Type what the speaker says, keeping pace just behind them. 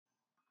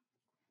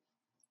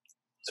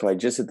So I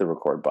just hit the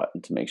record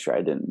button to make sure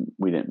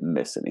we didn't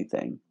miss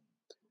anything.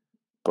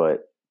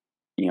 But,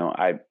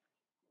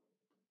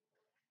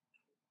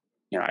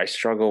 I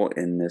struggle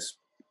in this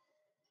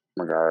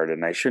regard,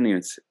 and I shouldn't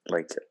even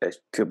I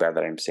feel bad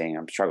that I'm saying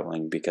I'm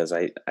struggling, because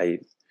I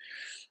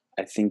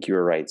think you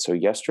were right. So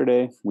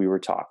yesterday we were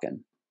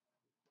talking,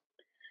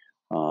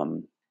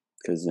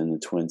 because in the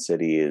Twin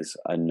Cities,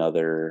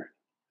 another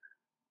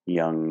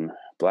young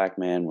black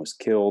man was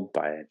killed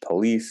by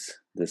police.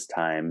 This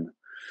time,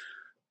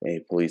 a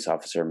police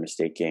officer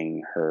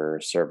mistaking her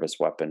service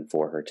weapon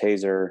for her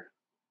taser.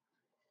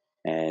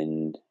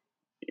 And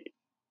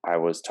I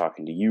was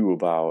talking to you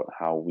about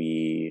how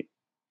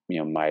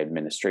my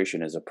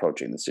administration is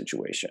approaching the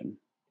situation.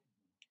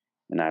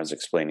 And I was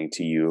explaining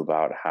to you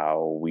about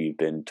how we've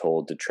been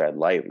told to tread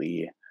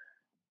lightly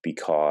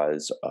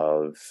because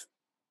of,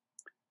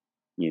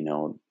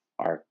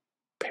 our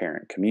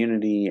parent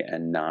community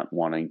and not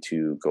wanting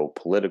to go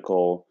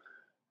political.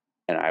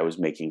 And I was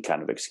making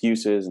kind of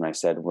excuses, and I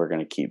said, we're going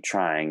to keep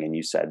trying. And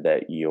you said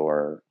that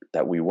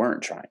we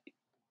weren't trying,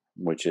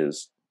 which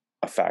is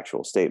a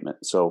factual statement.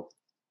 So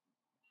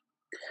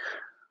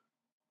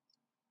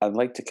I'd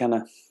like to kind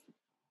of,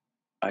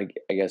 I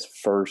guess,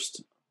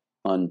 first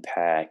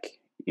unpack,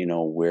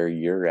 where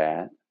you're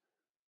at.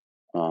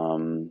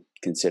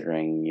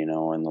 Considering, in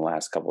the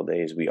last couple of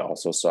days, we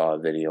also saw a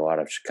video out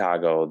of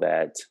Chicago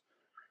that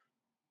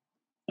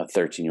a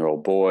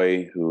 13-year-old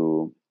boy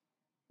who,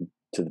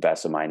 to the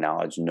best of my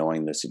knowledge,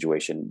 knowing the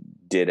situation,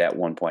 did at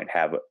one point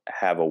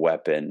have a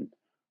weapon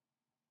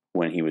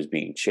when he was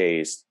being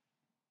chased,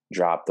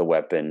 dropped the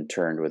weapon,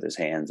 turned with his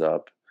hands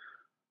up,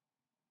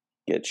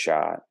 get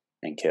shot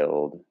and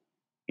killed.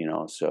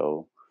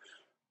 So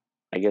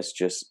I guess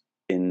just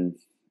in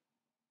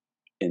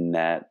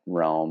that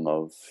realm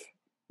of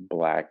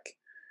Black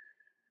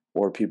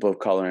or people of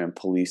color and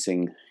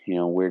policing,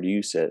 where do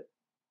you sit,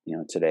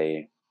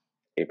 today,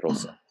 April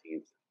 17th?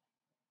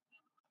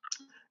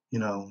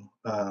 I'm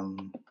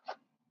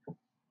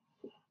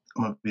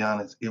going to be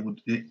honest.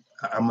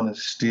 I'm going to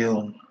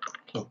steal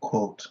a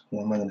quote.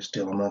 Well, I'm not going to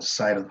steal. I'm going to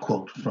cite a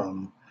quote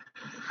from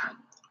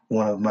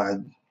one of my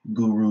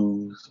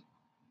gurus,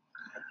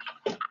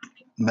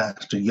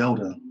 Master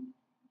Yoda.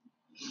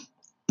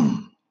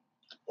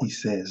 He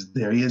says,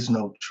 "There is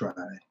no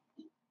try.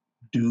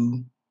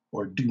 Do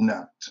or do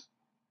not.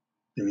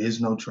 There is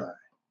no try."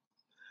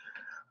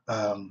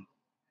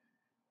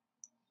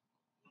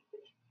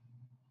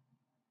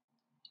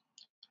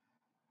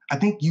 I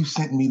think you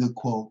sent me the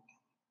quote,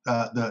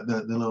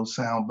 the little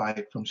sound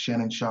bite from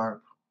Shannon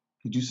Sharpe.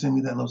 Did you send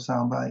me that little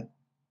sound bite?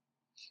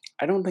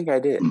 I don't think I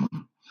did.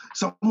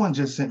 Someone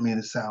just sent me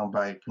the sound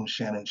bite from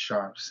Shannon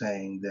Sharpe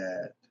saying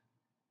that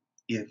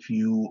if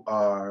you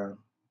are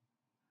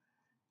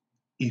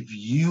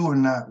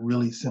not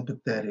really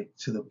sympathetic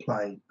to the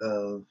plight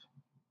of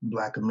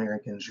Black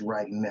Americans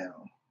right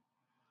now,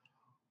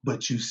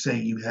 but you say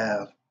you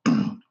have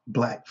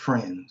Black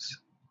friends,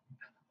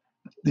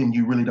 then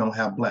you really don't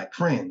have Black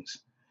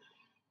friends.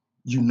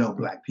 You know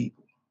Black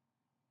people.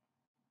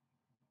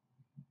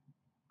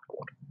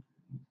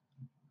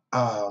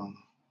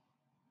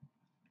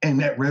 And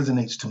that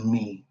resonates to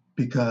me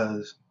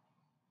because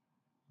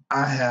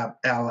I have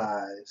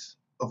allies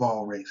of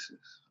all races.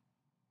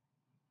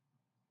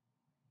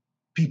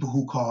 People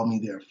who call me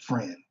their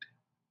friend.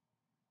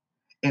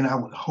 And I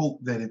would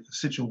hope that if the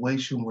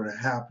situation were to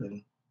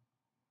happen,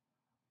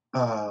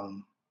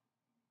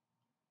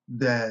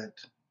 that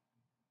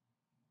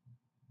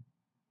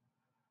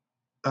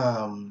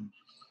I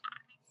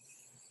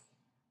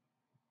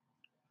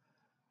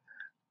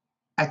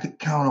could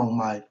count on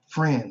my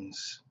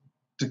friends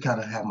to kind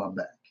of have my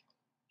back.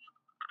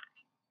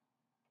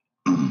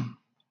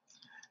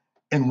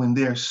 And when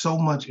there's so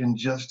much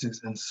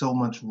injustice and so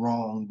much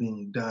wrong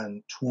being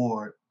done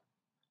toward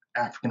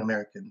African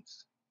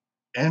Americans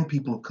and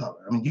people of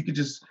color, you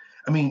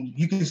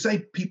can say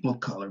people of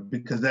color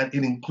because that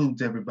it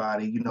includes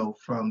everybody,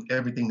 from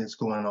everything that's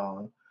going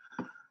on.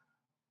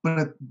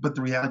 But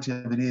the reality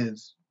of it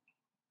is,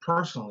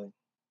 personally,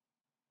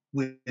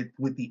 with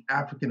the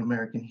African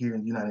American here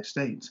in the United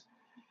States,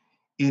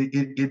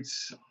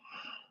 it's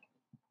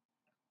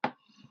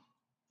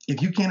if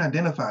you can't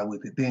identify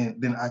with it,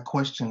 then I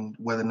question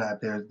whether or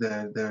not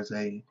there's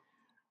a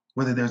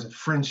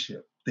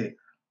friendship there.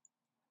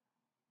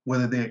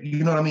 Whether there,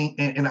 you know what I mean?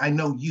 And I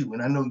know you,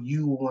 and I know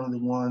you were one of the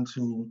ones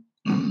who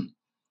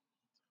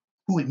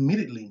who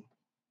admittedly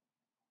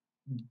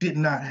did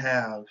not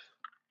have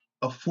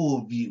a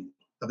full view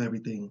of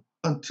everything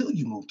until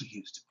you moved to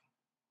Houston.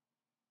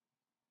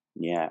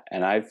 Yeah,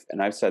 and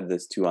I've said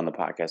this too on the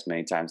podcast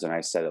many times, and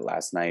I said it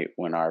last night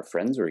when our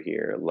friends were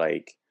here.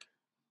 Like,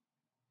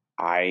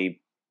 I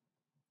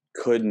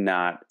could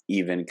not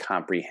even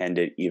comprehend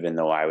it, even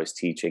though I was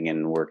teaching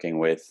and working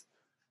with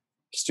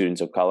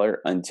students of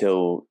color,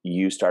 until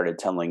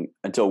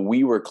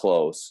we were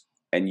close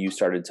and you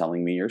started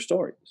telling me your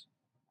stories.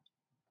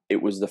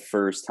 It was the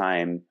first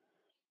time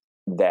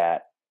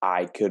that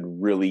I could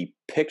really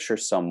picture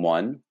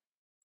someone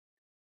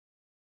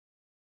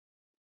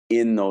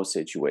in those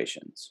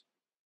situations.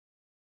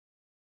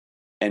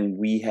 and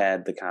we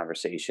had the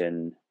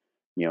conversation,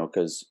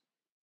 because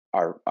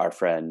our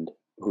friend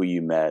who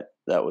you met,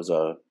 that was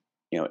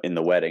in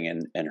the wedding,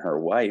 and her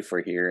wife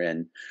were here,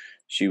 and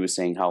she was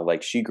saying how,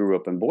 like, she grew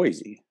up in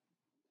Boise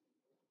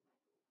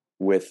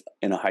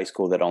in a high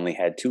school that only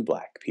had two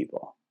black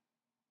people.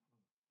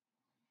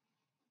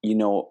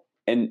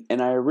 And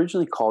I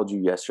originally called you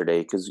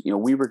yesterday because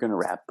we were going to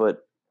wrap,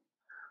 but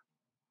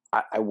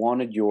I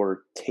wanted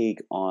your take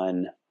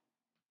on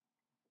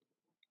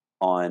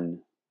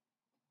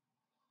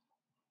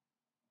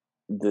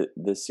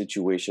the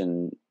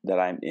situation that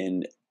I'm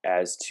in,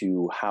 as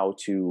to how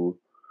to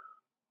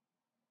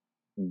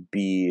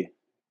be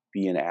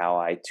an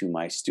ally to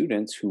my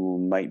students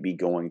who might be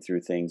going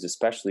through things,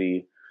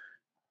 especially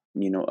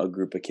a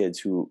group of kids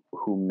who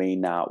may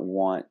not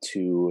want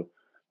to,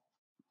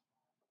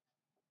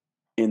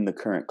 in the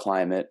current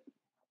climate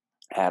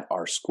at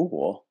our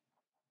school,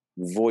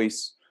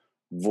 voice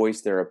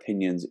their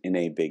opinions in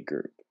a big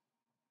group.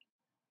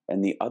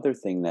 And the other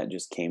thing that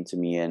just came to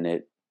me, and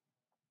it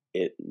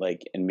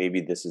like, and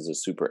maybe this is a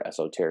super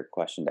esoteric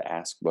question to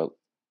ask, but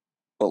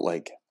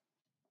like,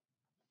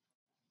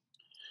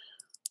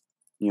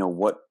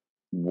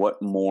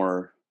 what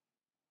more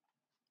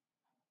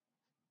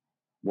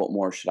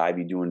should I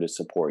be doing to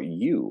support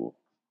you?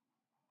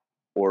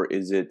 Or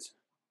is it,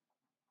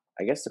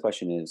 I guess the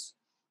question is,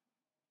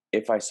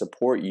 if I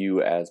support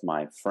you as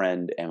my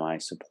friend, am I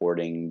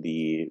supporting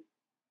the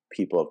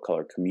people of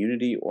color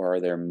community, or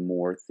are there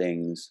more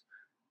things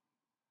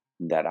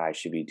that I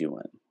should be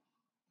doing?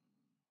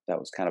 That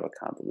was kind of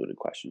a convoluted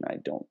question. I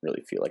don't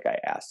really feel like I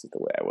asked it the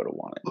way I would have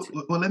wanted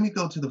to. Well, let me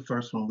go to the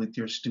first one with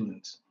your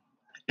students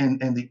and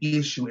the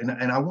issue. And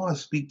I want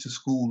to speak to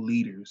school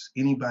leaders,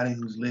 anybody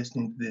who's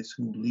listening to this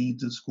who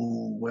leads a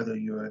school, whether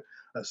you're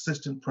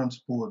assistant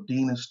principal, a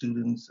dean of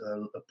students,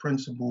 a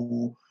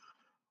principal,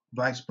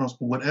 vice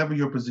principal, whatever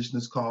your position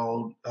is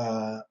called,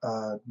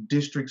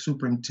 district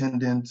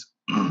superintendent,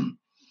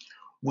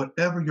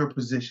 whatever your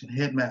position,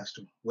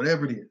 headmaster,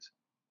 whatever it is.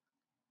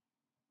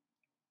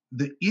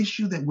 The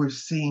issue that we're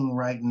seeing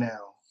right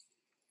now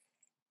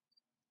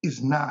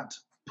is not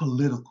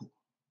political.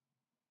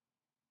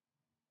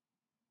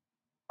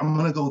 I'm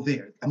going to go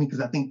there. I mean,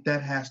 because I think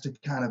that has to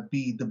kind of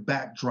be the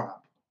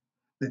backdrop,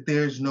 that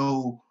there's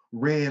no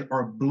red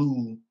or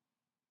blue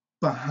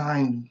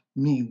behind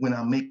me when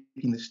I'm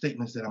making the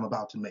statements that I'm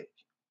about to make.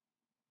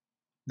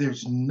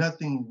 There's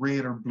nothing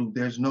red or blue.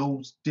 There's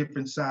no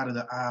different side of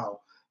the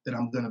aisle that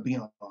I'm going to be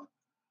on.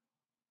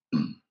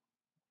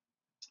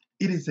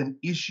 It is an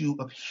issue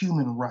of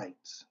human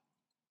rights.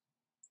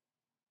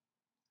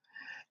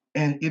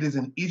 And it is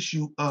an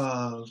issue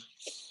of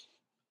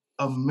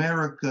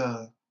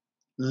America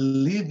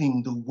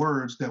living the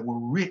words that were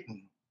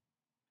written,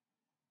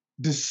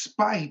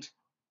 despite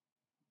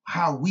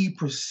how we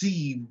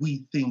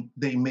think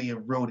they may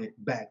have wrote it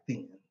back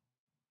then.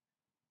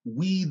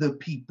 We, the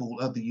people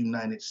of the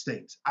United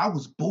States. I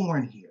was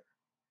born here.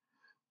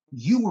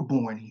 You were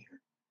born here.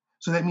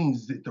 So that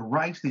means that the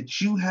rights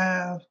that you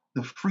have,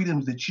 the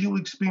freedoms that you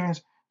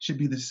experience, should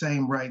be the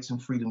same rights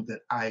and freedoms that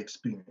I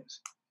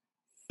experience.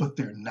 But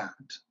they're not.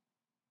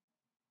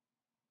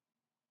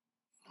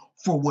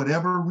 For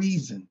whatever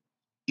reason,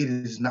 it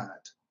is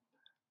not.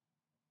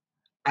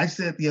 I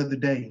said the other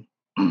day,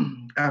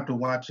 after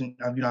watching,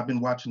 I've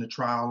been watching the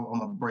trial on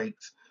my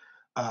breaks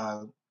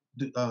of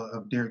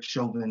Derek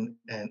Chauvin,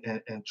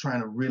 and trying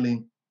to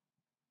really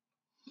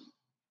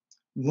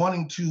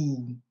wanting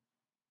to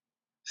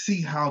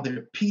see how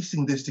they're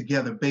piecing this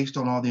together based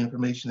on all the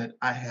information that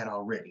I had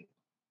already.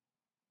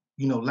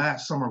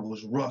 Last summer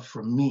was rough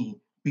for me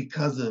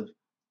because of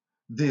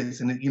this,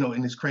 and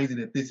and it's crazy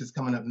that this is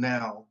coming up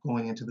now,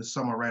 going into the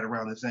summer right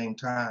around the same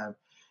time.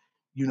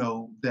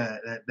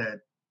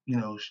 That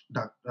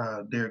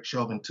Derek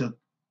Chauvin took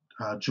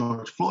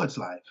George Floyd's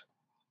life.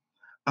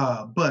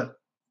 But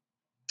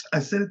I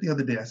said it the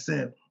other day. I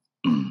said,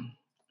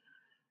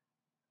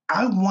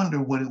 I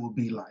wonder what it would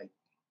be like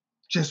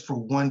just for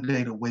one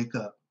day to wake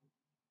up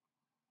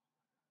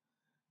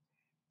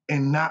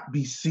and not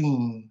be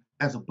seen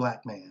as a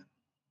Black man.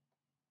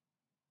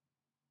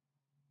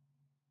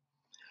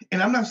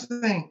 And I'm not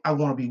saying I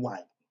want to be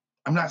white.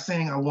 I'm not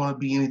saying I want to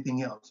be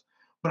anything else,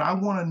 but I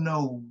want to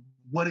know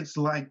what it's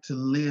like to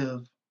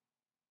live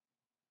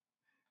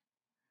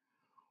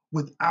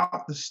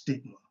without the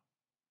stigma,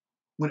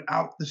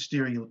 without the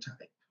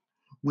stereotype,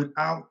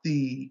 without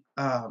the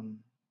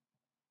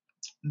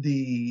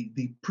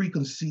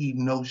preconceived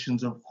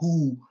notions of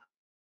who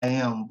I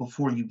am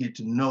before you get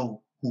to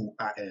know who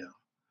I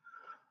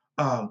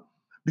am.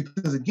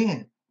 Because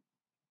again,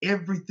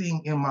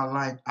 everything in my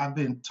life I've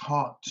been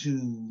taught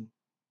to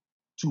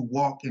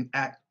walk and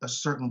act a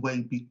certain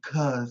way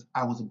because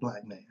I was a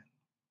Black man.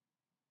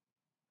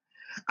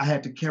 I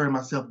had to carry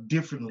myself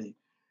differently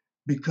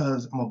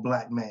because I'm a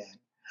Black man.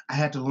 I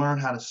had to learn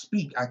how to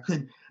speak. I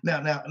could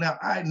now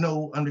I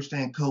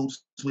understand code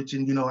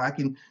switching. You know, I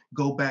can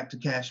go back to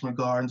Cashmere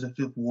Gardens and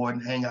Fifth Ward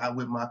and hang out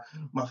with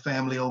my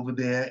family over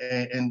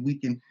there, and we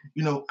can,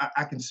 you know,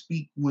 I can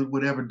speak with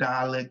whatever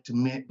dialect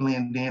to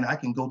blend in. I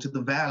can go to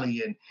the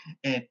Valley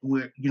and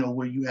where, you know,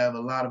 where you have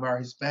a lot of our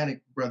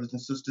Hispanic brothers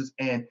and sisters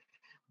and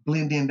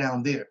blend in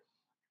down there.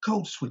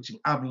 Code switching.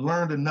 I've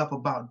learned enough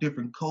about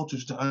different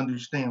cultures to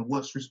understand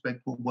what's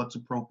respectful, what's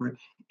appropriate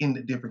in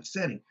the different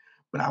setting.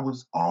 But I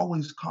was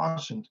always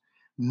cautioned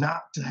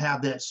not to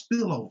have that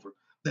spillover.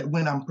 That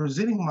when I'm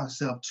presenting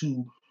myself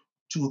to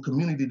a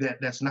community that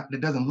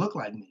doesn't look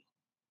like me,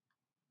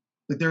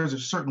 that there's a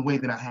certain way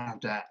that I have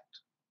to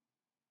act.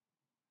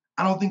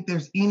 I don't think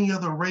there's any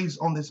other race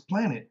on this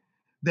planet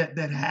that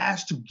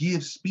has to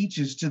give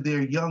speeches to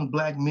their young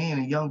black men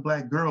and young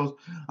black girls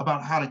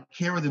about how to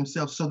carry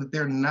themselves so that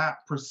they're not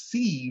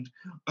perceived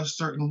a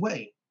certain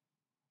way.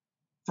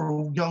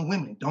 For young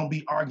women, don't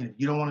be arguing.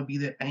 You don't want to be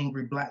that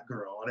angry black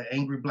girl or the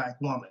angry black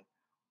woman.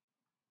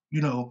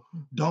 You know,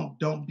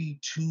 don't be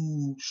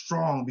too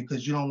strong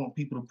because you don't want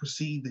people to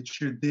perceive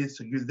that you're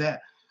this or you're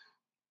that.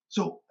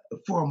 So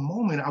for a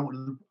moment,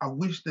 I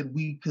wish that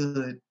we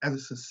could, as a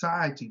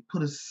society,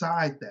 put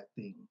aside that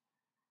thing.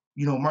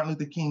 You know, Martin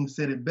Luther King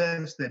said it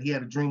best, that he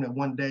had a dream that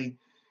one day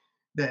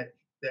that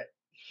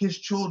his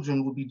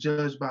children would be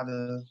judged by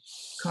the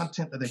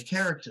content of their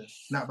character,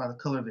 not by the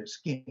color of their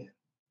skin.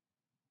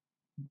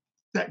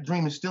 That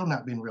dream has still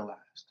not been realized.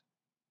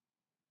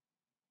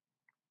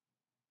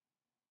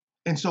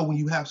 And so when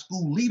you have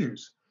school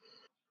leaders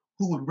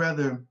who would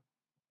rather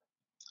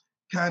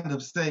kind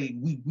of say,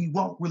 we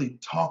won't really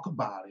talk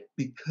about it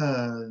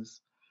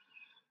because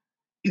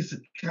it's a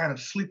kind of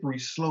slippery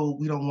slope,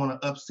 we don't want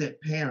to upset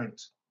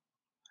parents.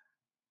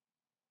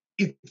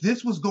 If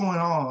this was going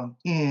on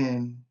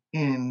in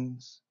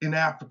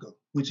Africa,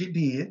 which it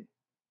did,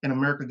 and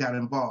America got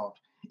involved.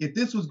 If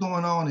this was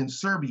going on in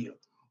Serbia,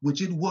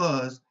 which it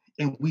was,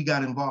 and we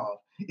got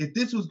involved. If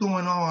this was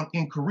going on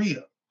in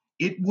Korea,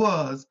 it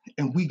was,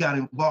 and we got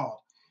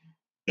involved.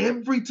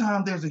 Every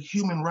time there's a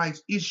human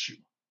rights issue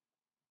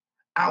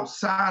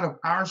outside of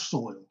our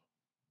soil,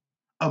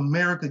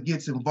 America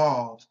gets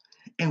involved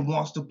and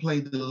wants to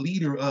play the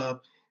leader of,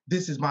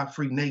 this is my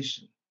free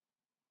nation.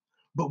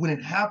 But when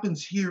it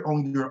happens here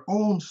on your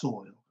own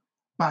soil,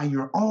 by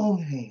your own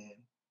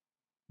hand,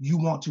 you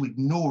want to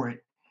ignore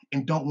it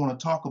and don't want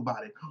to talk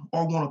about it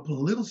or want to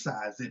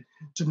politicize it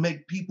to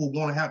make people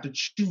want to have to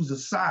choose a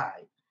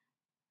side.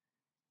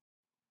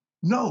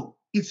 No,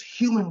 it's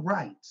human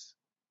rights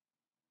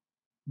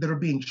that are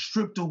being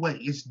stripped away.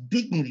 It's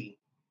dignity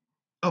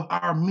of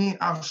our men,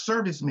 our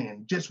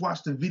servicemen. Just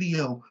watch the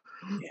video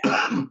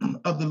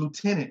of the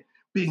lieutenant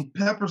being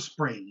pepper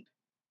sprayed,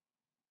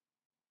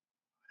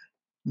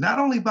 not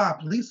only by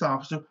a police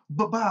officer,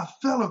 but by a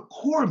fellow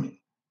corpsman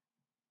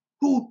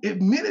who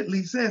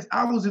admittedly says,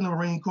 I was in the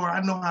Marine Corps, I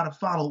know how to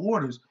follow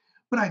orders,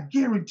 but I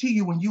guarantee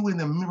you when you were in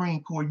the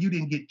Marine Corps, you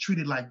didn't get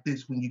treated like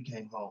this when you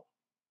came home.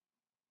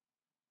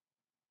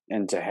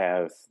 And to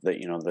have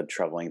the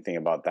troubling thing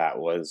about that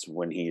was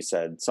when he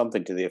said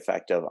something to the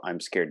effect of,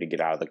 I'm scared to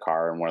get out of the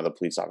car. And one of the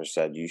police officers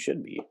said, you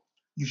should be.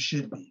 You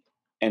should be.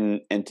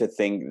 And to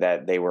think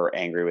that they were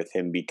angry with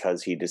him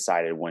because he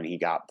decided when he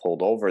got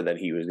pulled over that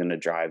he was going to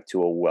drive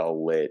to a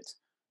well-lit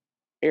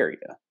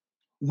area.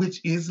 Which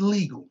is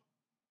legal.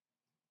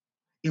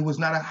 It was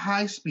not a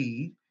high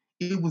speed.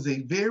 It was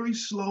a very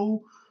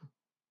slow,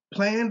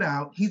 planned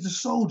out. He's a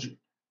soldier.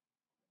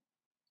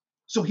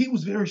 So he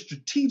was very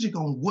strategic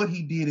on what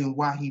he did and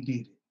why he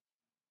did it.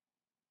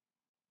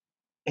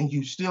 And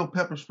you still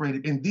pepper sprayed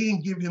it and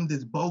then give him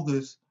this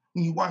bogus,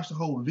 when you watch the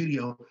whole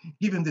video,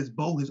 give him this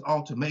bogus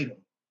ultimatum.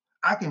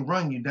 I can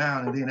run you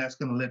down and then that's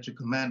going to let your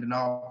commanding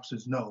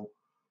officers know,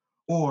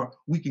 or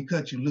we can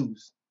cut you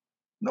loose.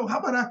 No, how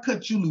about I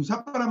cut you loose? How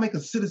about I make a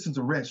citizen's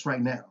arrest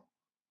right now?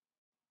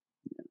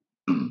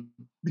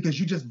 Because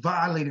you just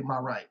violated my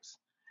rights.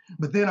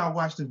 But then I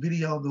watched the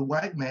video of the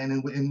white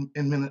man in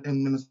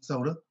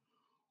Minnesota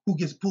who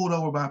gets pulled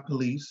over by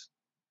police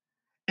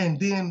and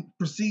then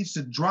proceeds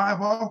to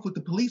drive off with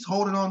the police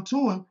holding on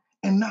to him,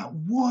 and not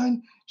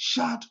one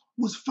shot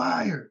was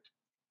fired.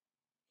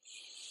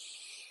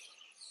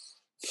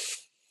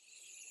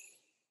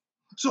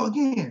 So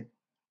again,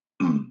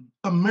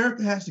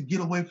 America has to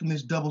get away from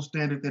this double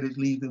standard that it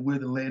leaves, that we're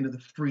the land of the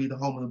free, the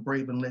home of the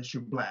brave, unless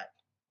you're black.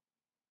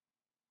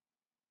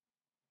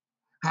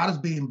 How does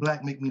being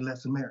black make me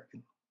less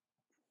American?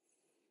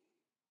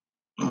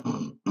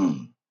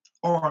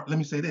 Or let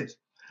me say this,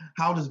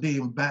 how does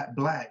being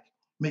black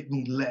make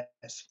me less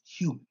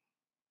human?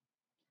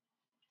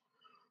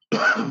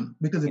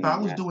 Because if I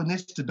was doing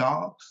this to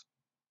dogs,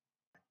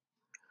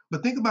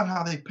 but think about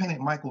how they painted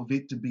Michael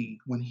Vick to be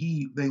when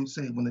they would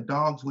say when the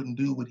dogs wouldn't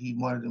do what he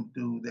wanted them to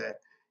do, that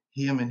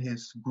him and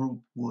his group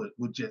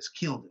would just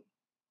kill them,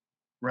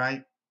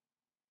 right?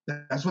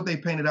 That's what they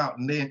painted out.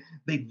 And then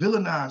they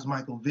villainized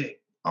Michael Vick.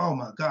 Oh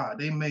my God,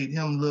 they made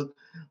him look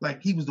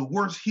like he was the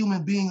worst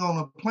human being on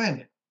the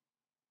planet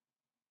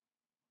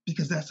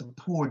because that's a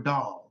poor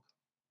dog.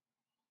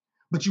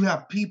 But you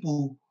have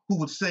people who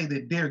would say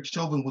that Derek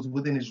Chauvin was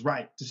within his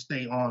right to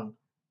stay on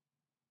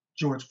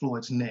George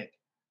Floyd's neck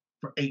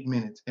for 8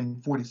 minutes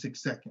and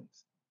 46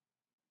 seconds.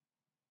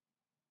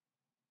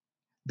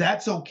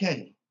 That's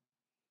okay,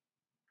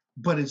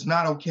 but it's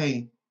not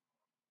okay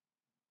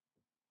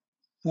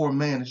for a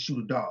man to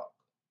shoot a dog.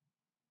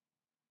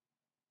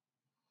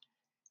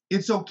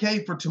 It's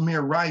okay for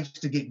Tamir Rice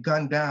to get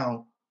gunned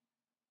down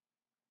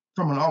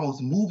from an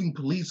almost moving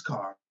police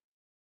car.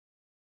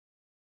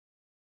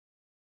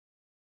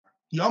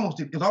 It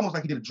was almost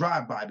like he did a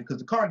drive-by because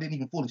the car didn't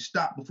even fully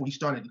stop before he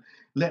started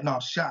letting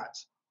off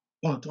shots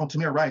on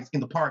Tamir Rice in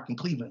the park in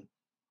Cleveland.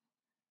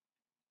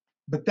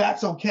 But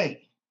that's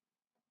okay,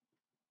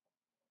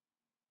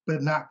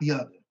 but not the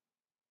other.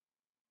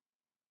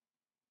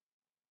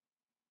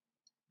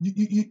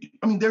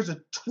 I mean, there's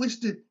a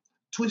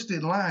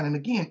twisted line, and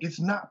again, it's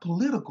not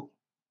political,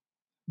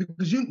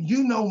 because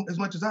you know as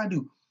much as I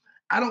do,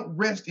 I don't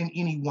rest in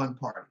any one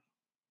party.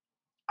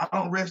 I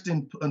don't rest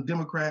in a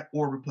Democrat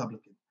or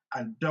Republican.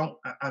 I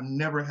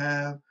never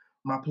have.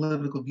 My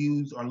political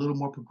views are a little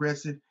more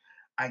progressive.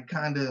 I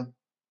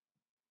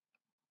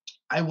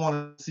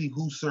want to see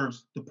who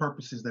serves the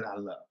purposes that I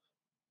love.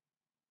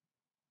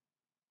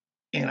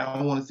 And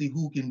I want to see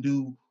who can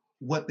do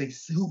what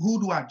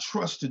who do I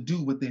trust to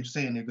do what they're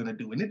saying they're going to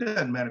do. And it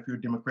doesn't matter if you're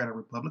a Democrat or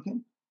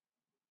Republican.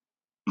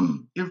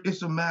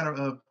 It's a matter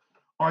of,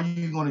 are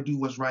you going to do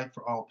what's right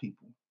for all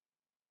people?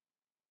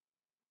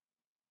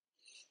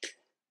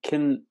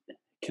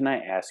 Can I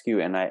ask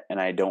you, and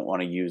I don't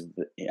want to use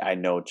I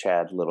know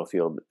Chad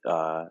Littlefield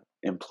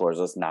implores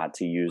us not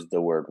to use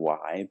the word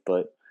why,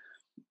 but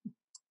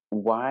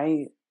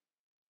why,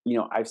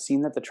 I've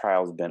seen that the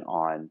trial's been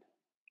on,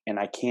 and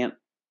I can't,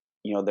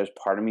 there's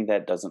part of me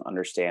that doesn't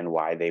understand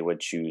why they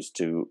would choose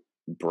to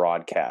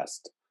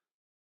broadcast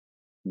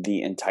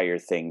the entire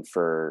thing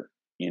for,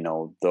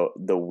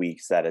 the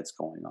weeks that it's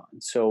going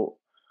on. So,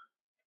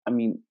 I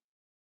mean,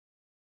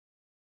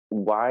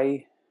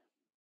 why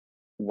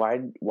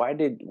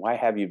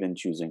have you been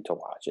choosing to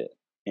watch it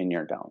in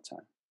your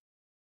downtime?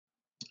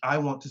 I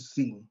want to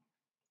see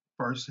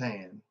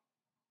firsthand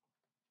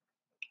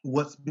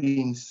what's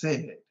being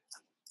said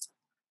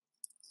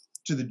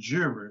to the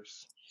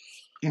jurors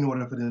in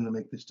order for them to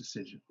make this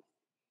decision.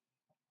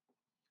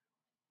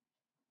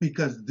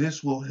 Because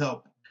this will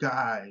help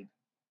guide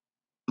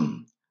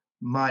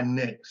my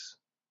next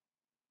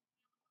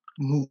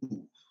move,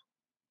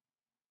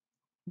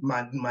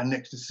 my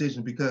next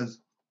decision, because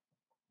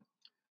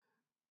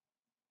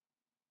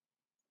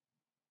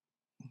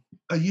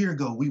a year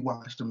ago, we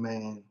watched a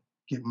man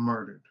get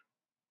murdered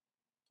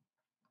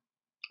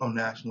on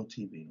national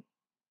TV.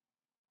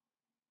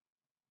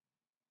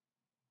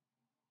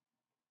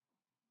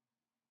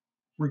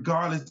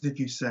 Regardless if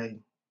you say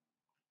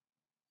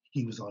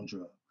he was on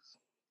drugs,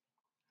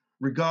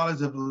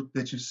 regardless of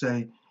that you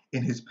say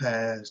in his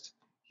past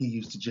he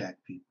used to jack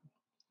people,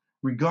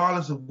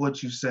 regardless of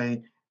what you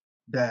say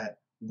that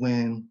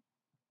when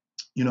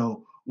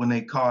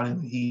they caught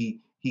him,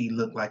 he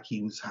looked like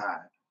he was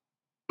high.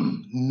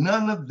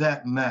 None of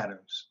that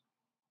matters.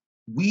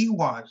 We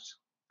watched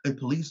a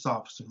police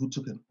officer who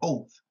took an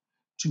oath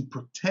to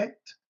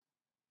protect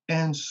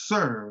and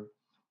serve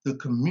the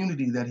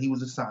community that he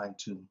was assigned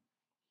to.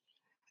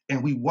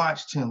 And we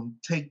watched him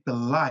take the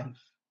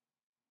life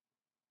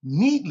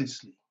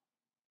needlessly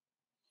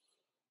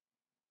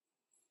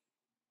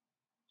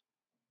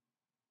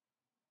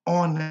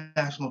on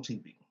national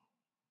TV,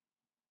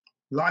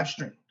 live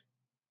streamed.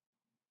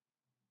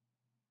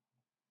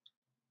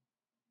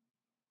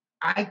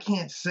 I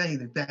can't say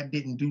that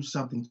didn't do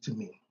something to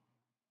me.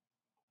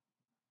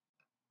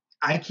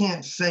 I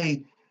can't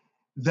say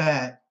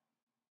that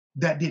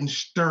didn't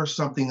stir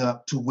something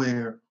up to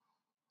where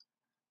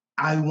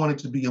I wanted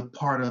to be a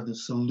part of the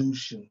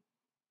solution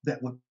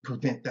that would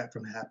prevent that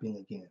from happening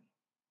again.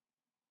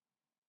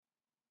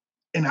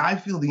 And I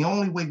feel the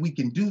only way we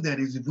can do that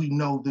is if we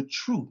know the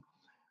truth.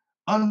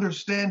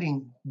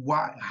 Understanding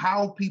why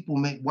people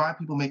make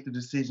the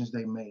decisions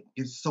they make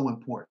is so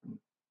important.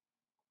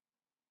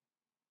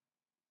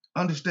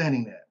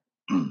 Understanding that.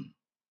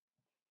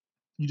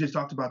 You just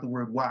talked about the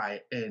word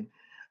why, and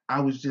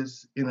I was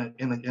just in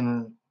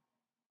a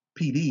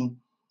PD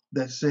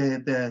that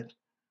said that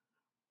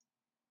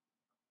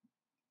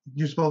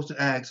you're supposed to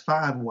ask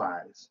 5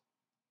 whys.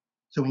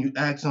 So when you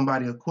ask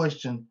somebody a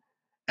question,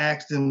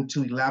 ask them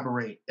to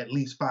elaborate at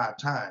least 5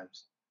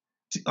 times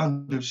to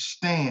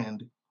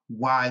understand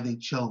why they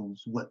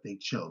chose what they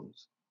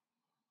chose.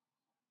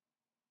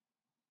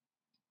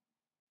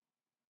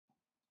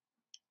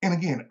 And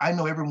again, I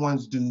know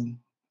everyone's due.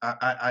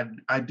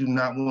 I do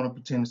not want to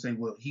pretend to say,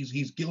 well,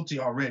 he's guilty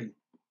already.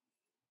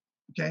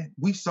 Okay,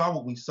 we saw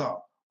what we saw.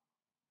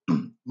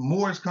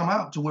 More has come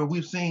out to where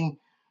we've seen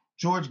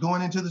George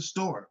going into the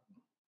store.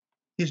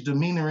 His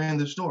demeanor in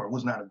the store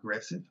was not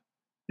aggressive.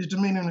 His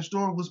demeanor in the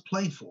store was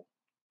playful.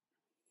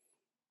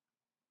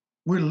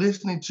 We're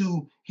listening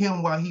to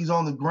him while he's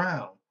on the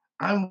ground.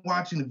 I'm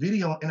watching the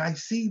video and I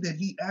see that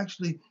he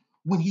actually,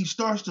 when he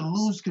starts to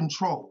lose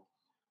control,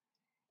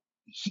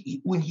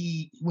 when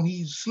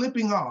he's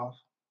slipping off,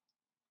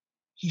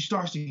 he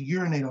starts to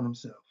urinate on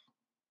himself.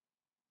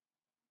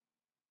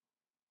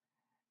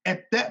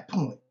 At that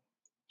point,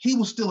 he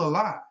was still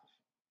alive,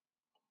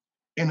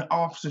 and the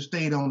officer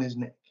stayed on his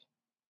neck.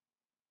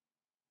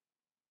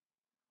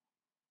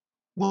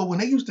 Well, when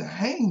they used to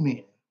hang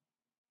men,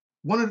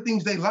 one of the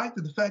things they liked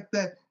is the fact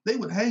that they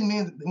would hang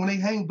men. When they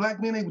hang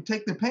black men, they would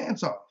take their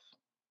pants off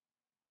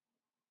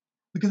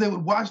because they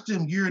would watch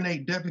them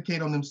urinate,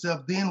 defecate on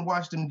themselves, then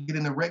watch them get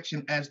an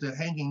erection as the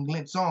hanging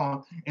glints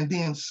on, and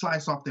then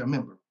slice off their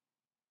member.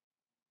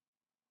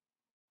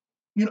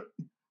 You know,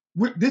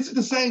 this is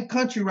the same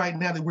country right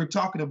now that we're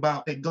talking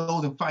about that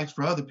goes and fights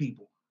for other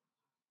people.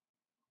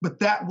 But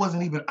that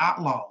wasn't even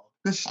outlawed.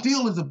 There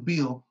still is a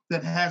bill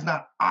that has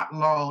not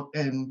outlawed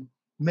and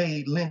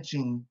made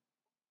lynching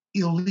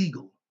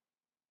illegal.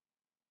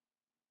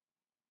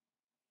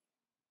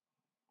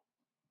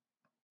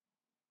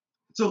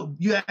 So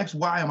you ask,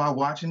 why am I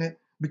watching it?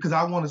 Because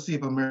I want to see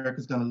if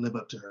America's going to live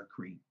up to her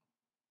creed.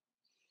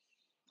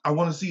 I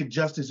want to see if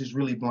justice is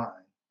really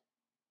blind.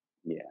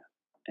 Yeah.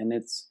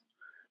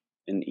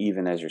 And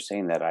even as you're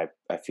saying that, I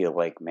feel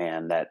like,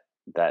 man, that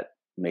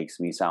makes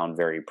me sound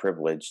very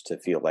privileged to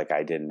feel like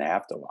I didn't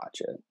have to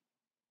watch it.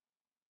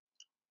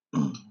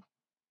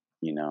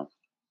 You know,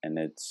 and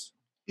it's,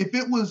 if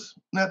it was,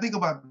 now think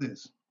about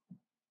this,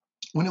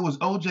 when it was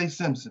O.J.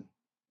 Simpson,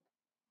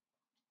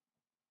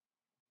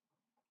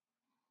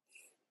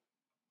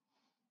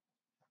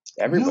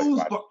 everybody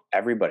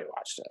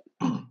watched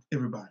it.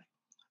 Everybody.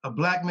 A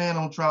black man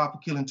on trial for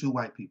killing 2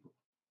 white people.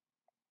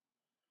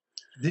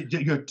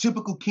 Your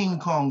typical King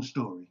Kong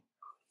story.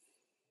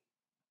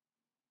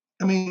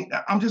 I mean,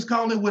 I'm just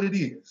calling it what it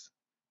is.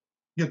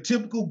 Your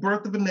typical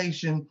birth of a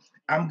nation.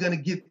 I'm gonna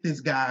get this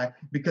guy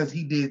because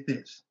he did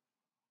this.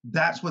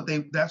 That's what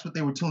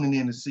they were tuning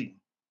in to see.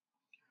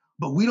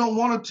 But we don't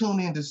want to tune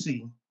in to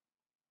see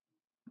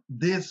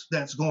this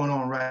that's going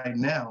on right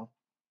now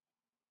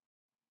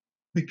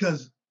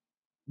because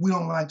we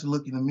don't like to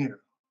look in the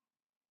mirror.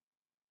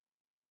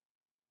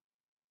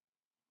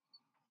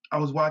 I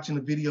was watching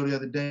a video the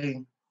other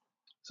day.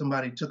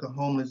 Somebody took a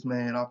homeless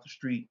man off the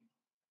street,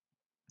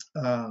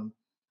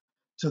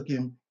 took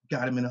him,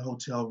 got him in a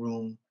hotel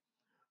room,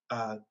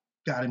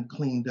 got him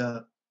cleaned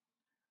up,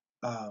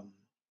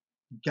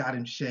 got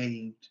him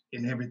shaved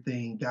and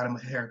everything, got him a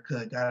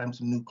haircut, got him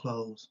some new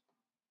clothes,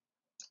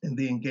 and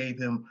then gave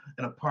him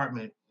an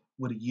apartment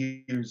with a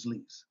year's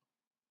lease.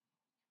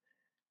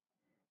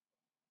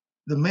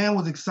 The man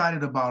was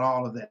excited about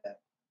all of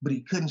that, but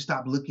he couldn't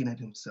stop looking at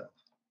himself.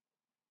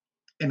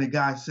 And the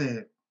guy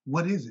said,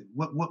 "What is it?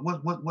 What?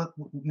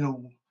 You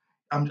know,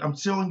 I'm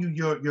showing you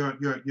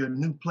your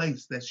new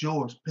place that's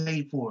yours,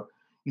 paid for,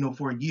 you know,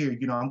 for a year.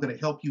 You know, I'm going to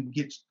help you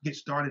get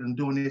started and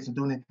doing this and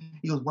doing it."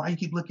 He goes, "Why you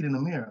keep looking in the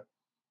mirror?"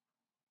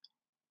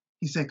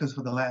 He said, "Because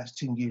for the last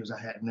 10 years, I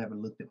had never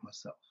looked at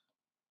myself."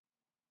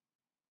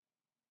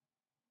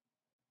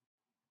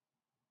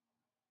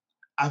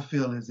 I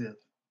feel as if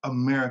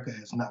America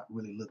has not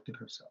really looked at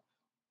herself.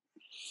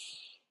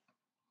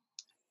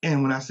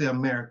 And when I say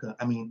America,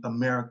 I mean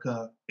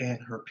America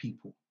and her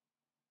people.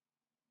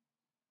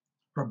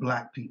 Her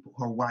black people,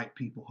 her white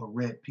people, her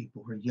red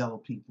people, her yellow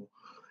people,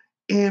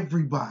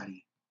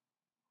 everybody.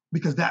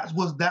 Because that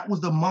was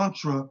the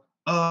mantra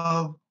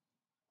of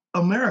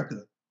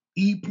America.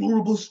 E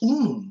pluribus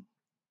unum,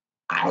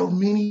 out of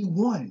many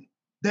one.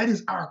 That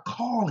is our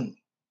calling.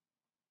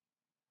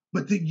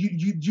 But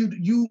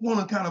you want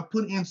to kind of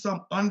put in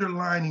some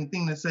underlining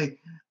thing to say,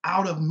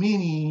 out of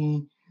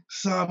many,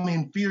 some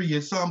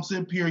inferior, some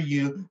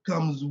superior,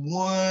 comes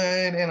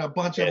one and a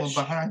bunch of them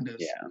behind us.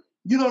 Yeah.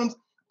 You know what I'm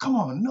saying? Come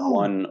on, no.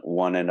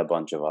 One and a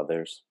bunch of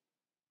others.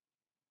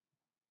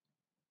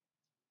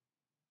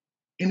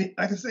 And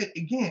like I say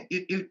again,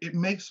 it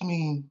makes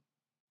me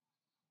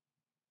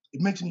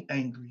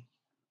angry,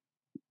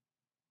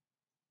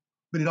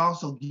 but it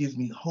also gives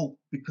me hope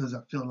because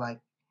I feel like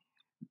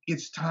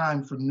it's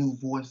time for new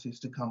voices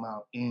to come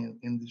out in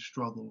this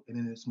struggle and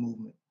in this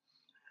movement,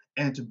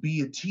 and to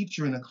be a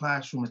teacher in a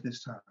classroom at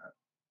this time.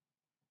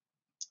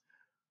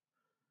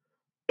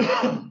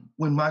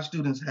 When my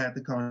students had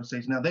the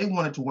conversation, now they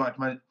wanted to watch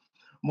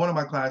one of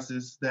my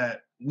classes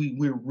that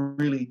we're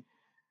really,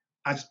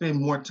 I spend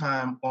more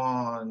time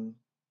on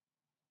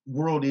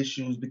world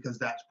issues because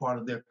that's part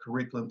of their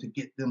curriculum to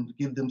give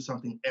them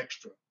something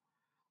extra.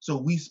 So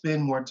we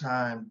spend more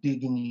time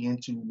digging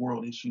into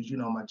world issues. You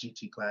know, my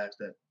GT class,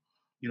 that,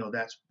 you know,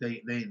 that's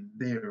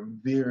they're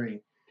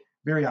very,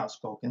 very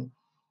outspoken.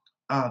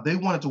 They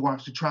wanted to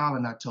watch the trial,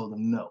 and I told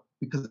them no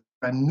because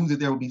I knew that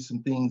there would be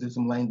some things and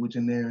some language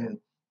in there, and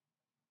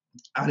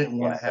I didn't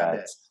want to have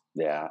that.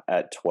 Yeah,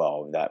 at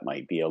 12, that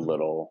might be a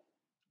little.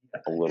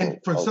 And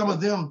for some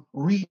of them,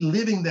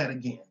 reliving that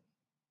again.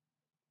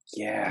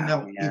 Yeah.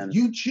 Now, man. if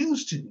you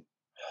choose to,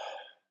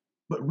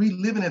 but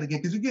reliving it again,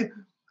 because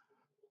again,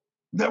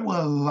 there were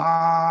a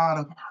lot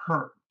of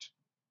hurt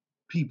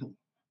people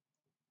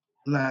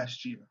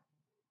last year.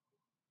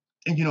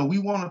 And, you know, we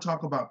want to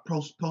talk about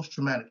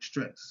post-traumatic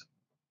stress.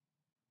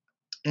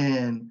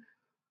 And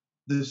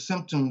the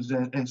symptoms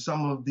and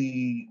some of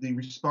the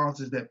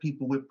responses that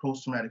people with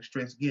post-traumatic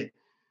stress get.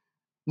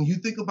 When you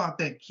think about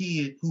that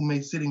kid who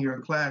may sit in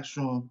your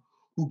classroom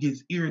who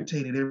gets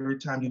irritated every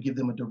time you give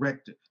them a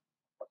directive,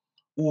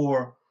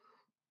 or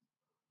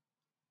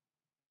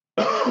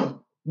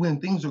when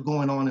things are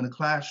going on in the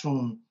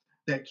classroom,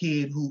 that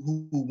kid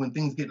who when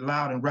things get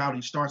loud and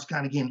rowdy starts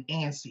kind of getting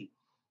antsy.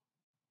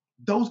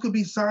 Those could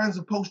be signs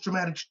of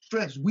post-traumatic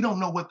stress. We don't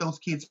know what those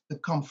kids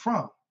have come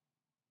from.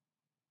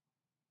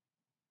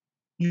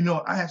 You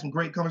know, I had some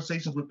great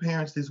conversations with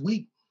parents this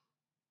week,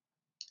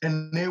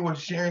 and they were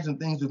sharing some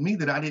things with me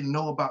that I didn't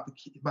know about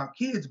about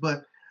kids,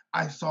 but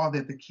I saw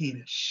that the kid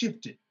had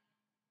shifted.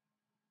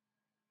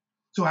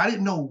 So I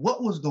didn't know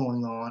what was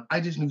going on. I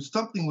just knew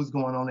something was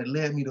going on that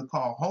led me to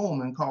call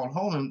home, and called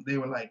home, and they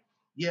were like,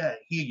 "Yeah,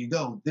 here you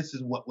go. This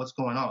is what's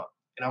going on."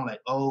 And I'm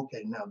like, oh,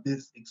 "Okay, now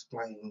this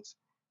explains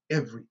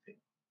everything."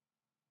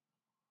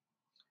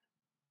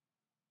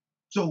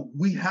 So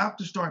we have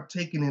to start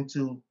taking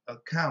into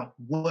account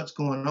what's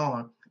going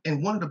on.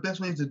 And one of the best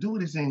ways to do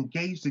it is to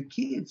engage the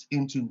kids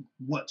into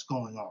what's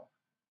going on.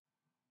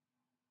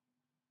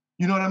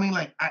 You know what I mean?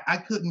 Like I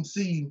couldn't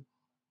see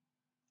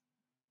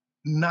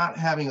not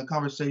having a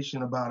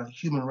conversation about a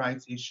human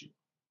rights issue.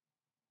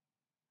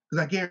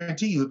 Because I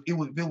guarantee you,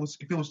 if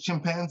it was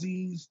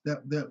chimpanzees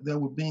that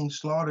were being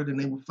slaughtered and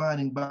they were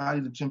finding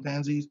bodies of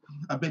chimpanzees,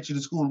 I bet you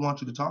the school would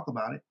want you to talk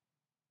about it.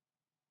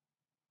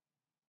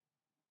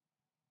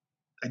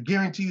 I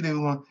guarantee you they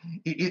would want,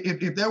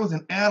 if there was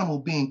an animal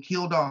being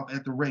killed off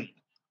at the rate,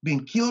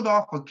 being killed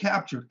off or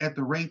captured at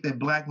the rate that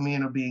black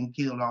men are being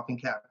killed off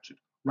and captured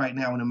right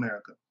now in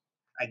America,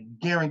 I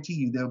guarantee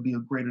you there'll be a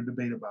greater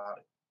debate about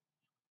it.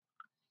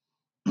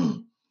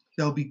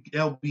 There'll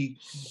be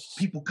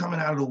people coming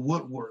out of the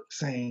woodwork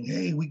saying,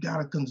 "Hey, we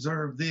gotta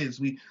conserve this.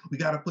 We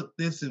gotta put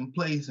this in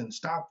place and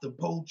stop the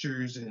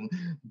poachers and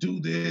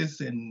do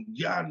this and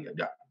yada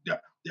yada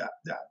yada yada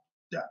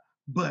yada."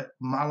 But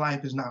my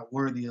life is not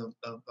worthy of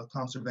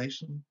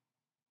conservation.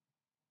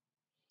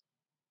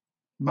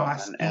 Well, My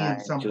and I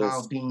skin somehow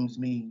just, deems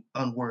me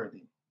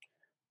unworthy.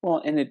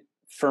 well, and it,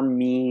 for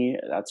me,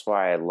 that's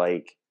why I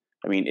like,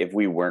 I mean, if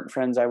we weren't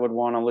friends, I would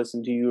want to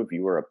listen to you. If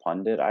you were a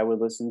pundit, I would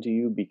listen to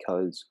you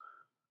because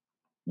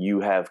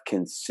you have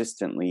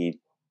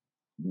consistently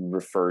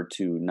referred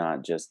to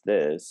not just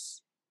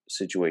this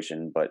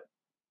situation, but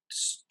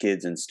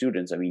kids and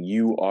students. I mean,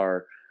 you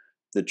are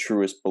the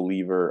truest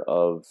believer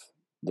of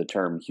the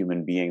term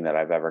human being that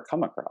I've ever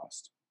come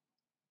across.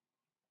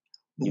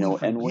 But You we know,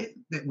 and what, forget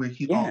that we're all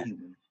yeah,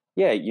 human.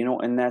 yeah, you know,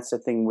 and that's the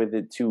thing with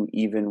it too,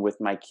 even with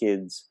my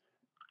kids,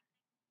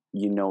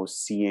 you know,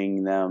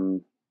 seeing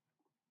them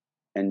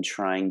and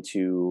trying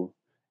to,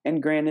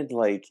 and granted,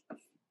 like,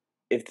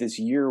 if this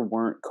year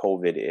weren't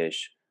COVID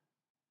ish,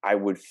 I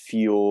would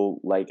feel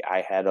like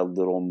I had a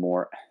little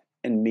more,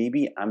 and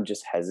maybe I'm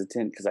just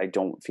hesitant because I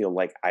don't feel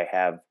like I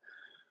have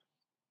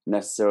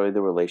necessarily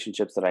the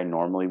relationships that I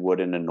normally would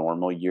in a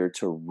normal year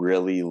to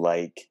really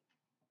like,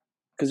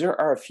 because there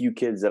are a few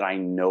kids that I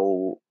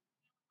know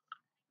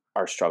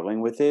are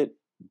struggling with it,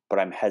 but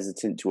I'm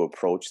hesitant to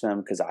approach them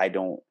because I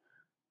don't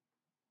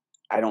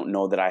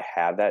know that I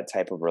have that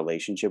type of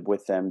relationship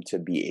with them to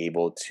be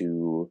able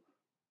to,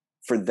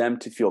 for them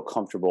to feel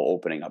comfortable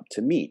opening up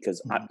to me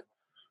because I, Mhm.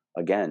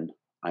 again,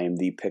 I am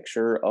the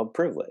picture of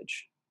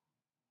privilege.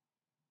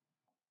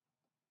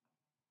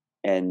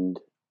 And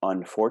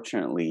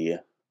unfortunately, I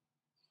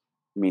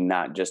mean,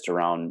 not just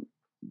around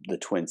the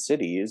Twin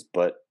Cities,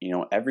 but, you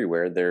know,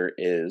 everywhere there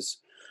is,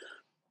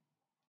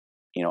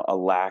 you know, a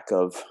lack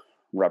of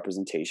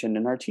representation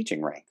in our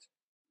teaching ranks.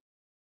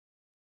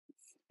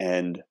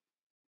 And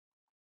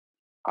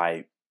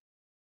I,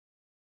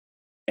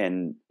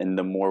 and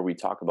the more we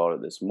talk about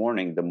it this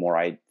morning, the more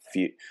I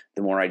feel,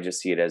 the more I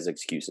just see it as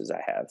excuses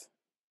I have.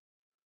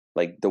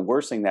 Like the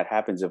worst thing that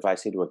happens if I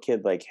say to a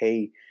kid, like,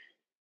 "Hey,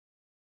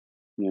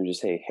 you know,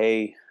 just say,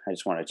 hey, I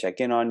just want to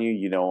check in on you.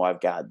 You know, I've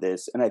got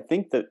this." And I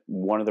think that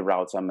one of the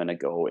routes I'm going to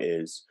go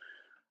is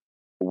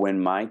when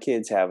my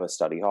kids have a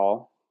study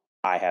hall,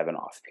 I have an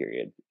off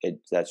period.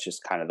 That's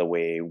just kind of the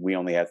way we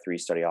only have 3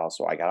 study halls,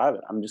 so I got out of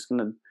it. I'm just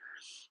gonna,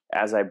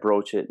 as I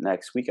broach it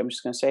next week, I'm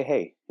just gonna say,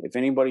 hey, if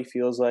anybody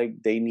feels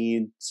like they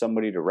need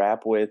somebody to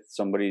rap with,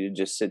 somebody to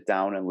just sit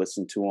down and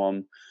listen to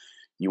them,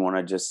 you want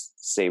to just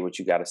say what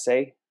you got to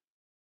say,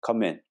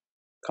 come in,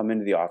 come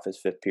into the office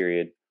 5th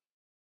period,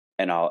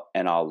 and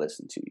I'll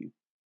listen to you.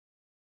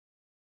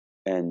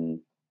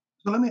 And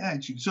So let me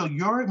ask you. So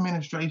your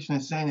administration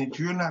is saying that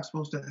you're not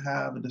supposed to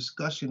have a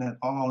discussion at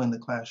all in the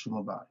classroom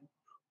about it.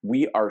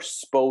 we are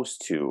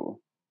supposed to,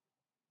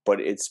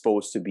 but it's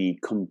supposed to be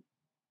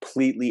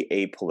completely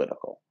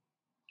apolitical.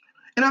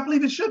 And I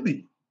believe it should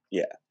be.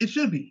 Yeah, It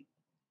should be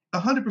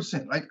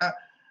 100%. Like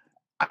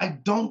I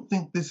don't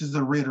think this is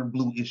a red or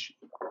blue issue.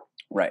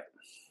 right.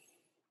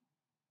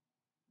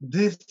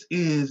 This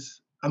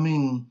is, I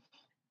mean,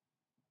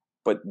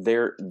 But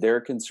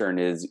their concern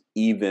is,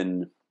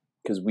 even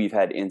because we've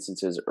had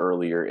instances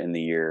earlier in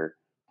the year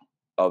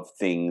of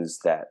things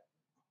that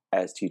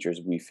as teachers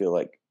we feel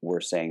like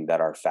we're saying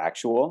that are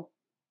factual,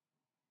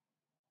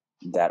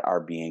 that are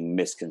being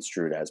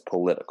misconstrued as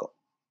political.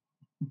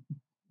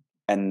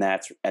 And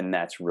that's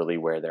really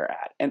where they're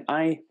at. And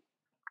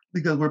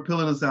because we're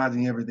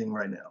politicizing everything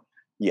right now.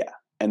 Yeah.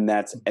 And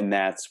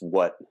that's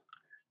what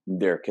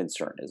their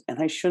concern is.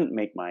 And I shouldn't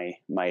make my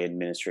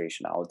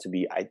administration out to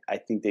be, I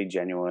think they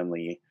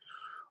genuinely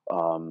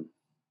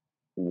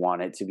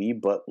want it to be,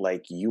 but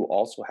like you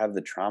also have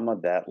the trauma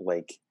that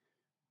like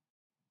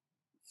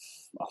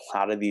a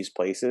lot of these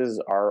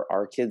places are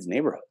our kids'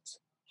 neighborhoods.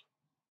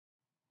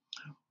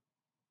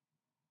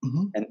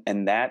 Mm-hmm.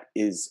 And that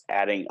is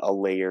adding a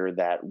layer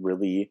that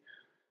really,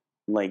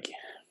 like,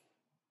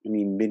 I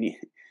mean,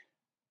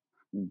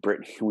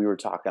 Brittany, we were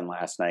talking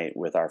last night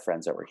with our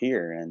friends that were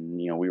here, and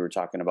we were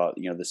talking about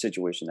the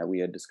situation that we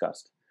had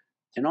discussed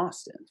in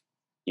Austin,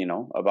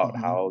 about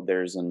mm-hmm. how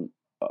there's an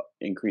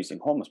increasing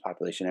homeless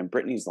population, and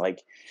Brittany's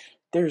like,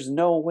 there's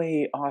no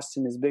way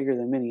Austin is bigger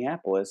than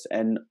Minneapolis,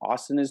 and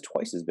Austin is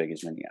twice as big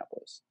as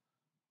Minneapolis.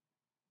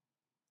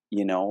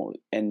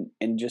 And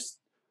just,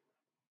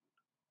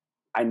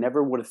 I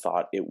never would have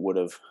thought I would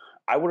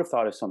have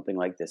thought if something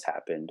like this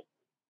happened,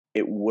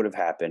 it would have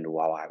happened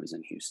while I was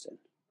in Houston.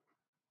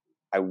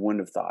 I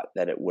wouldn't have thought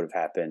that it would have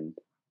happened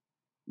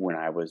when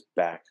I was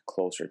back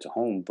closer to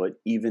home, but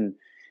even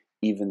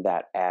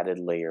that added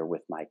layer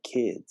with my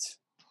kids,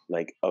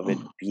 like of it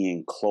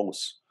being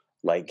close,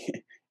 like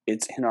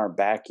it's in our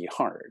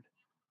backyard.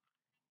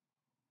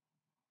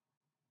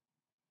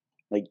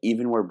 Like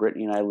even where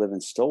Brittany and I live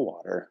in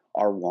Stillwater,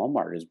 our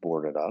Walmart is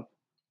boarded up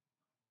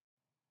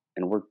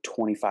and we're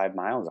 25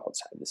 miles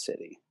outside the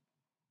city.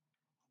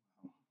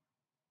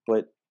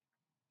 But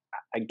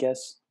I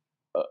guess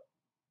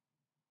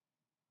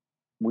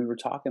we were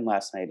talking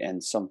last night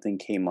and something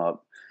came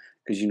up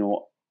because,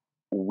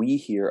 we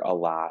hear a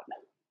lot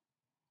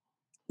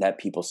that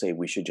people say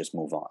we should just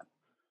move on,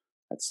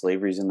 that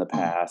slavery's in the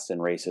past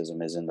and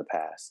racism is in the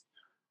past.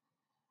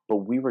 But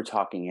we were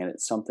talking, and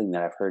it's something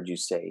that I've heard you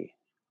say.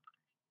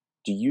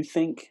 Do you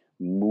think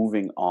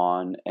moving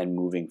on and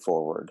moving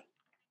forward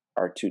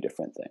are two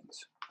different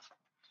things?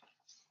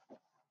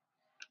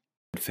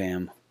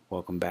 Fam,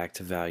 welcome back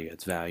to Value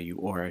Adds Value,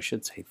 or I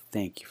should say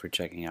thank you for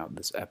checking out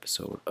this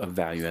episode of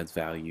Value Adds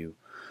Value.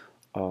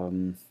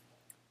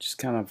 Just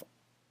kind of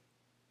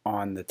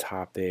on the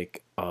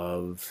topic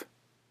of,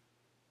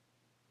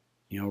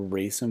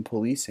 race and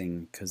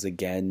policing, because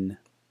again,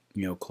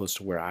 close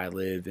to where I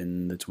live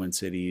in the Twin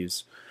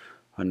Cities,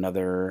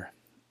 another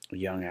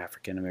young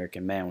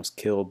African-American man was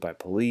killed by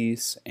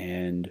police,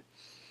 and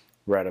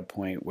we're at a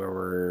point where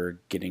we're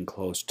getting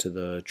close to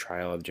the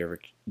trial of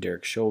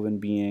Derek Chauvin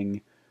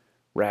being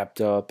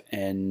wrapped up,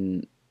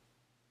 and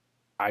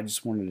I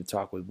just wanted to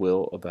talk with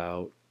Will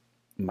about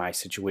my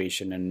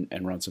situation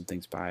and run some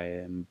things by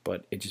him,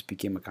 but it just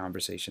became a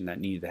conversation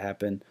that needed to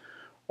happen.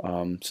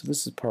 So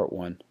this is part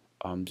one,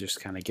 just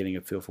kind of getting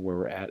a feel for where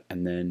we're at,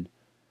 and then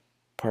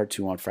part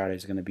two on Friday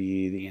is going to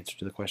be the answer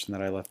to the question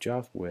that I left you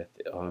off with.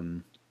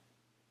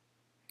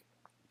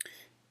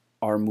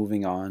 Are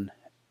moving on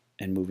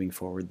and moving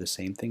forward the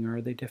same thing, or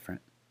are they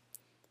different?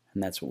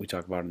 And that's what we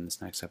talk about in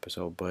this next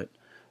episode. But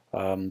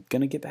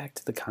gonna get back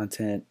to the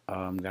content.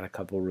 Got a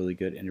couple really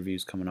good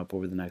interviews coming up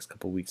over the next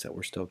couple weeks that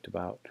we're stoked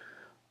about.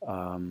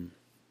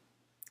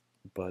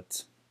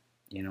 But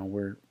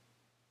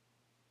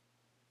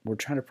we're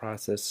trying to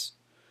process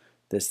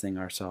this thing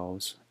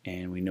ourselves,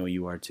 and we know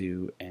you are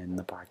too. And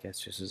the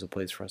podcast just is a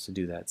place for us to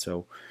do that.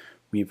 So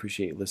we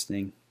appreciate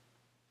listening.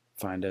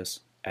 Find us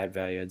at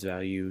Value Adds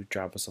Value.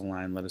 Drop us a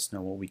line. Let us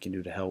know what we can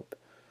do to help.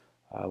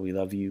 We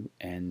love you,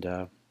 and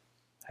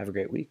have a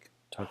great week.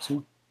 Talk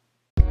soon.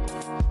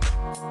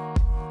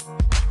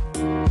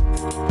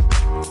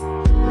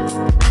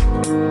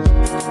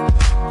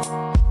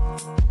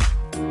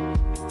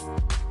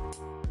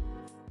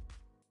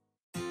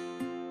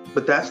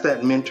 But that's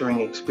that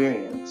mentoring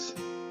experience.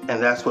 And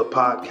that's what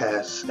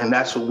podcasts, and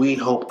that's what we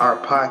hope our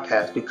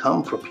podcast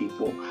become for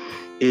people,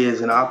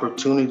 is an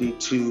opportunity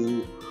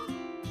to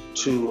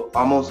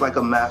almost like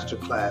a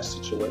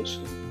masterclass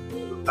situation.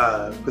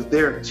 Because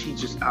there are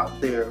teachers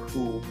out there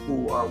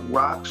who are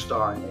rock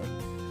starring it,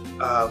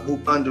 who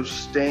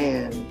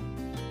understand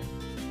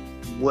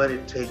what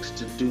it takes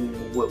to do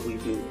what we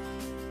do.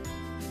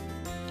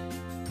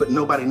 But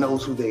nobody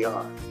knows who they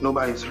are.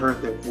 Nobody's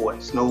heard their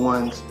voice. No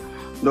one's,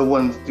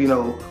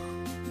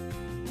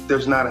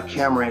 there's not a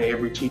camera in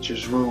every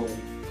teacher's room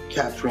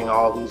capturing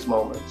all these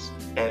moments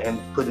and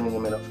putting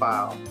them in a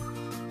file.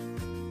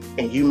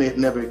 And you may have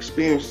never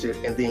experienced it,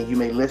 and then you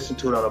may listen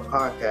to it on a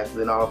podcast,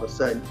 and then all of a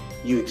sudden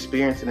you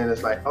experience it, and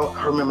it's like, oh,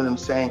 I remember them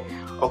saying,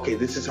 okay,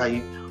 this is how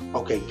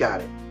okay, got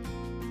it.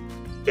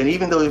 And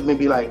even though it may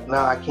be like, no,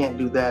 I can't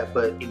do that,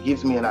 but it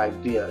gives me an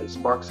idea. It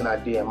sparks an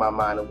idea in my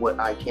mind of what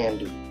I can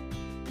do.